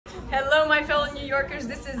Hello, my fellow New Yorkers.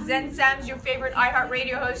 This is Zen Sams, your favorite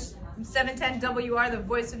iHeartRadio host from 710 WR, the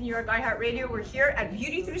voice of New York iHeartRadio. We're here at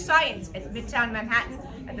Beauty Through Science at Midtown Manhattan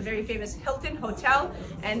at the very famous Hilton Hotel.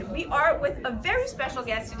 And we are with a very special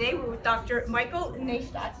guest today. We're with Dr. Michael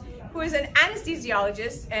Nayshtut, who is an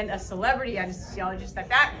anesthesiologist and a celebrity anesthesiologist at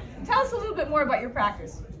that. Tell us a little bit more about your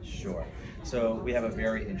practice. Sure. So we have a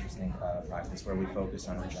very interesting practice where we focus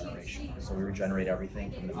on regeneration. So we regenerate everything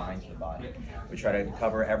from the mind to the body. We try to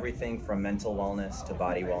cover everything from mental wellness to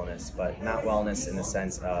body wellness, but not wellness in the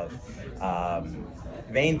sense of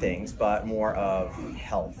vain things, but more of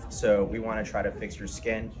health. So we want to try to fix your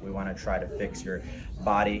skin. We want to try to fix your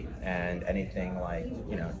body and anything like,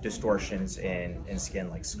 distortions in skin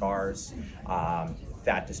like scars,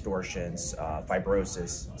 fat distortions,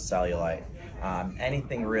 fibrosis, cellulite.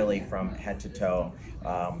 Anything really from head to toe.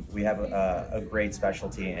 We have a great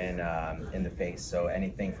specialty in the face, so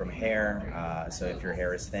anything from hair, so if your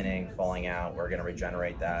hair is thinning, falling out, we're going to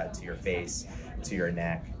regenerate that to your face, to your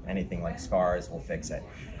neck. Anything like scars, we'll fix it.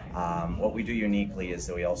 What we do uniquely is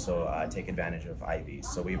that we also take advantage of IVs.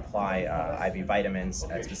 So we apply IV vitamins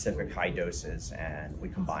at specific high doses and we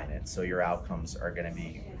combine it. So your outcomes are going to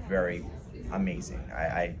be very amazing.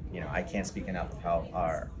 I can't speak enough of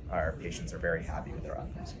how our patients are very happy with their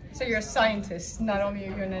outcomes. So you're a scientist, not only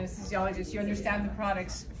are you an anesthesiologist, you understand the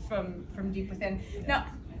products from deep within. Now,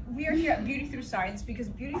 we are here at Beauty Through Science because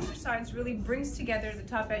Beauty Through Science really brings together the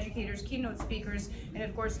top educators, keynote speakers, and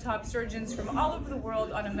of course top surgeons from all over the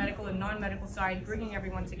world on a medical and non-medical side, bringing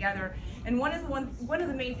everyone together. And one of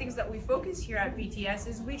the main things that we focus here at BTS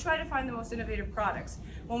is we try to find the most innovative products.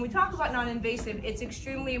 When we talk about non-invasive, it's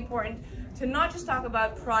extremely important to not just talk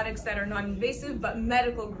about products that are non-invasive, but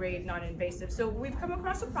medical grade non-invasive. So we've come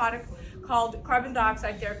across a product called carbon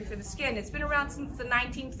dioxide therapy for the skin. It's been around since the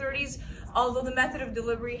 1930s, although the method of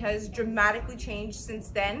delivery has dramatically changed since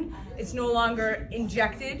then. It's no longer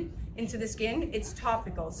injected into the skin, it's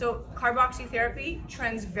topical. So carboxytherapy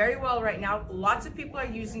trends very well right now. Lots of people are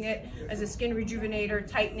using it as a skin rejuvenator,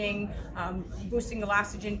 tightening, boosting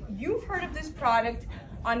elastin. You've heard of this product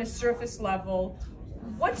on a surface level.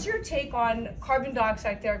 What's your take on carbon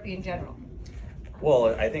dioxide therapy in general?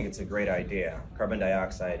 Well, I think it's a great idea. Carbon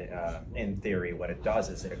dioxide, in theory, what it does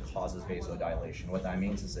is it causes vasodilation. What that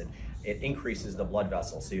means is it increases the blood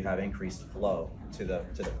vessels, so you have increased flow to the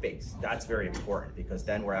face. That's very important because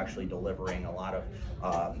then we're actually delivering a lot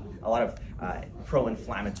of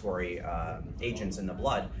pro-inflammatory agents in the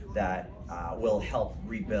blood that will help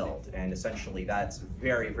rebuild, and essentially that's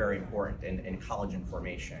very, very important in collagen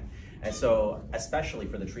formation. And so, especially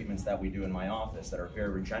for the treatments that we do in my office that are very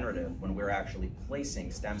regenerative, when we're actually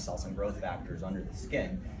placing stem cells and growth factors under the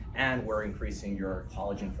skin, and we're increasing your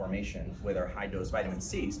collagen formation with our high-dose vitamin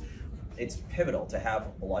C's, it's pivotal to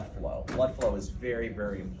have blood flow. Blood flow is very,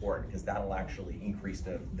 very important because that'll actually increase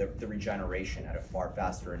the regeneration at a far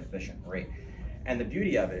faster and efficient rate. And the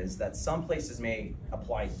beauty of it is that some places may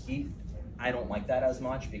apply heat. I don't like that as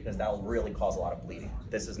much because that'll really cause a lot of bleeding.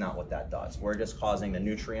 This is not what that does. We're just causing the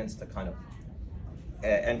nutrients to kind of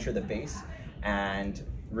enter the face and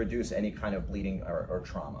reduce any kind of bleeding or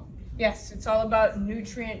trauma. Yes, it's all about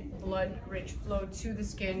nutrient, blood-rich flow to the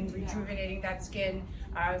skin, rejuvenating that skin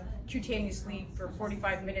cutaneously for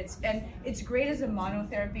 45 minutes. And it's great as a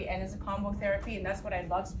monotherapy and as a combo therapy, and that's what I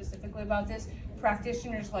love specifically about this.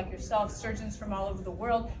 Practitioners like yourself, surgeons from all over the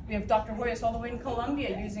world. We have Dr. Hoyas all the way in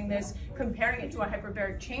Colombia using this, comparing it to a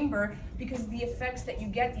hyperbaric chamber, because the effects that you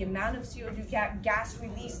get, the amount of CO2 gas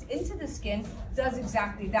released into the skin does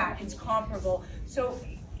exactly that. It's comparable. So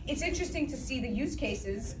it's interesting to see the use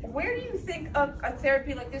cases. Where do you think a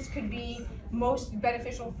therapy like this could be most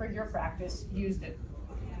beneficial for your practice used in?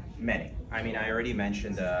 Many. I mean, I already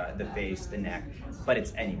mentioned the face, the neck, but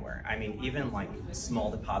it's anywhere. I mean, even like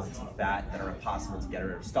small deposits of fat that are impossible to get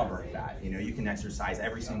rid of, stubborn fat. You can exercise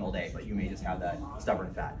every single day, but you may just have that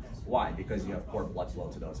stubborn fat. Why? Because you have poor blood flow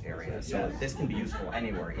to those areas. So this can be useful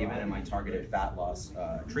anywhere, even in my targeted fat loss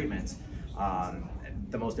treatments.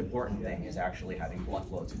 The most important thing is actually having blood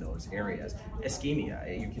flow to those areas.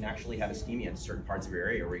 Ischemia, you can actually have ischemia to certain parts of your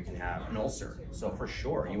area where you can have an ulcer. So for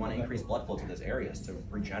sure, you want to increase blood flow to those areas to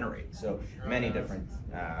regenerate. So many different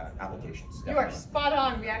applications. You are spot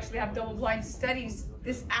on. We actually have double-blind studies.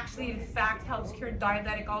 This actually, in fact, helps cure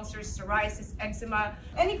diabetic ulcers, psoriasis, eczema.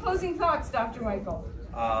 Any closing thoughts, Dr. Michael?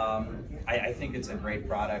 I think it's a great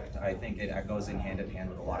product. I think it goes in hand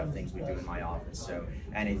with a lot of things we do in my office. So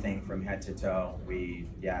anything from head to toe,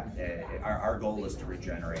 our goal is to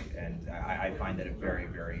regenerate, and I find it a very,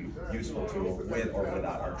 very useful tool with or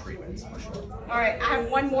without our treatments, for sure. All right, I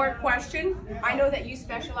have one more question. I know that you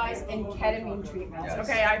specialize in ketamine treatments. Yes.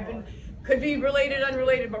 Okay, I've been Could be related,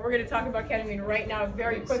 unrelated, but we're going to talk about ketamine right now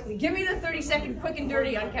very quickly. Give me the 30-second quick and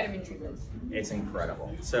dirty on ketamine treatments. It's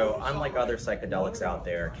incredible. So unlike other psychedelics out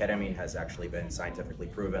there, ketamine has actually been scientifically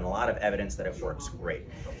proven. A lot of evidence that it works great.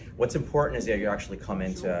 What's important is that you actually come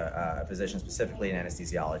into a physician, specifically an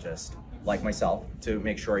anesthesiologist, like myself, to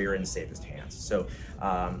make sure you're in the safest hands. So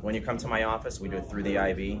when you come to my office, we do it through the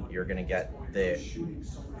IV. You're going to get the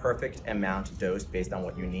perfect amount dosed based on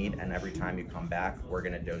what you need, and every time you come back, we're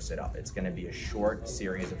going to dose it up. It's going to be a short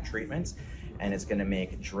series of treatments, and it's going to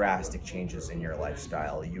make drastic changes in your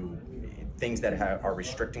lifestyle. Things that are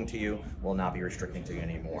restricting to you will not be restricting to you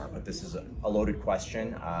anymore. But this is a loaded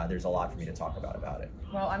question. There's a lot for me to talk about it.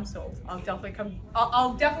 Well, I'm sold. I'll definitely come.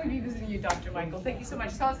 I'll definitely be visiting you, Dr. Michael. Thank you so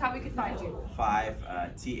much. Tell us how we can find you.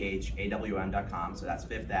 5THAWM.com. So that's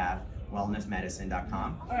Fifth Ave.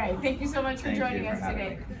 wellnessmedicine.com. All right, thank you so much for joining us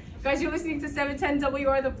today. Guys, you're listening to 710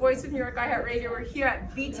 WR, the voice of New York iHeartRadio. We're here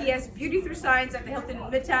at BTS, Beauty Through Science, at the Hilton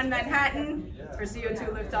Midtown Manhattan for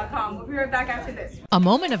CO2Lift.com. We'll be right back after this. A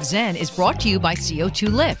Moment of Zen is brought to you by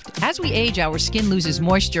CO2Lift. As we age, our skin loses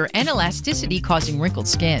moisture and elasticity, causing wrinkled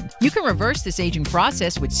skin. You can reverse this aging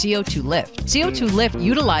process with CO2Lift. CO2Lift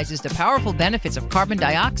utilizes the powerful benefits of carbon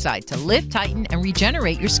dioxide to lift, tighten, and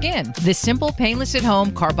regenerate your skin. This simple, painless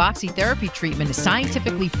at-home Carboxytherapy treatment is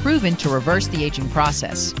scientifically proven to reverse the aging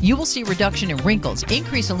process. You will see reduction in wrinkles,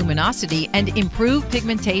 increase in luminosity, and improve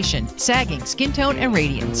pigmentation, sagging, skin tone, and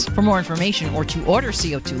radiance. For more information or to order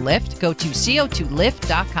CO2Lift, go to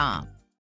CO2Lift.com.